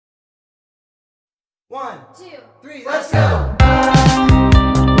1, 2, 3, let's go!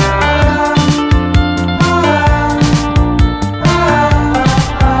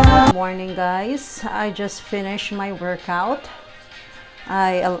 Morning guys, I just finished my workout.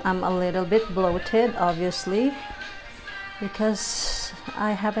 I'm a little bit bloated obviously because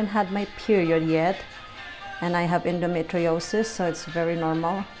I haven't had my period yet and I have endometriosis, so it's very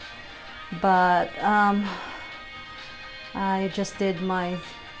normal. But I just did my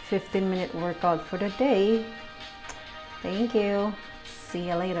 15-minute workout for the day. Thank you. See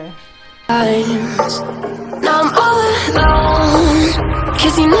you later. Now I'm all alone,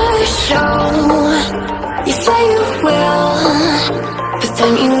 'cause you never show. You say you will, but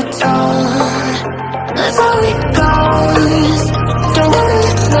then you don't. That's how it goes. Don't wanna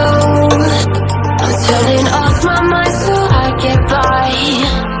know. I'm turning off my mind so I get by.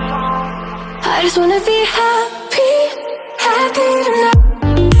 I just wanna be happy, happy tonight.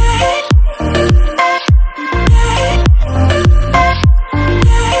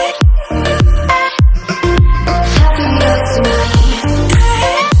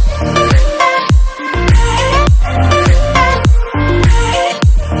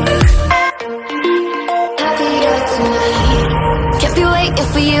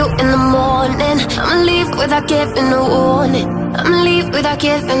 Without giving a warning, I'ma leave without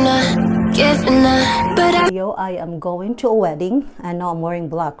giving a. But I am going to a wedding. I know I'm wearing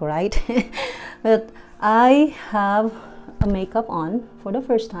black, right? But I have a makeup on for the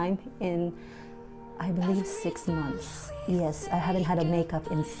first time in, I believe, 6 months. Yes, I haven't had a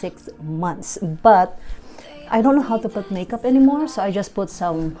makeup in 6 months, but I don't know how to put makeup anymore, so I just put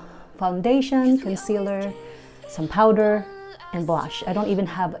some foundation, concealer, some powder, and blush. I don't even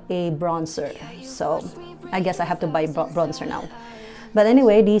have a bronzer, so I guess I have to buy bronzer now. But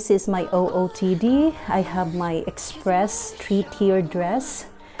anyway, this is my OOTD. I have my express 3-tier dress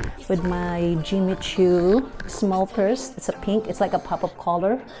with my Jimmy Choo small purse. It's a pink, it's like a pop-up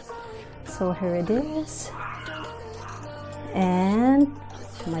collar. So here it is. And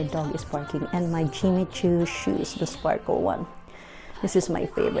my dog is barking. And my Jimmy Choo shoes, the sparkle one. This is my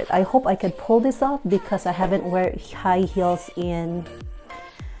favorite. I hope I can pull this off because I haven't worn high heels in,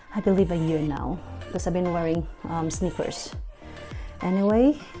 I believe, a year now. Because I've been wearing sneakers.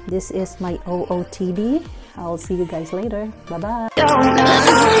 Anyway, this is my OOTD. I'll see you guys later. Bye-bye.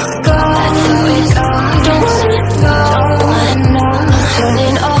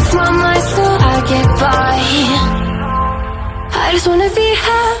 turning off my mind so I get by. I just wanna be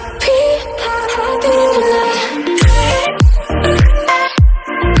happy, happy tonight.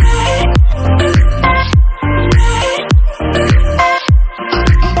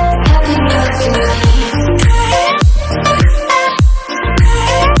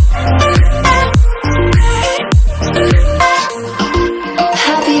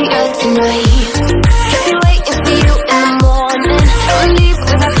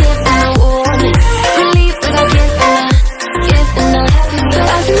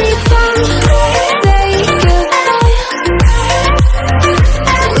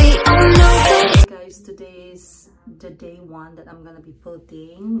 The day one that I'm gonna be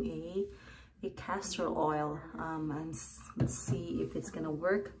putting a castor oil and let's see if it's gonna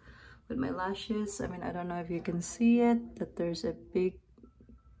work with my lashes. I mean, I don't know if you can see it, that there's a big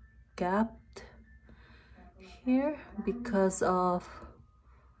gap here because of,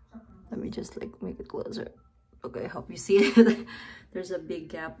 let me just like make it closer. Okay, I hope you see it. There's a big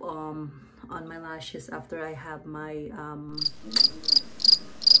gap on my lashes after I have my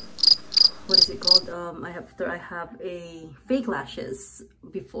what is it called, after I have a fake lashes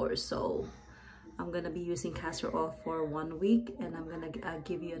before. So I'm gonna be using castor oil for 1 week and I'm gonna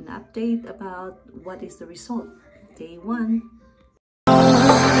give you an update about what is the result day one.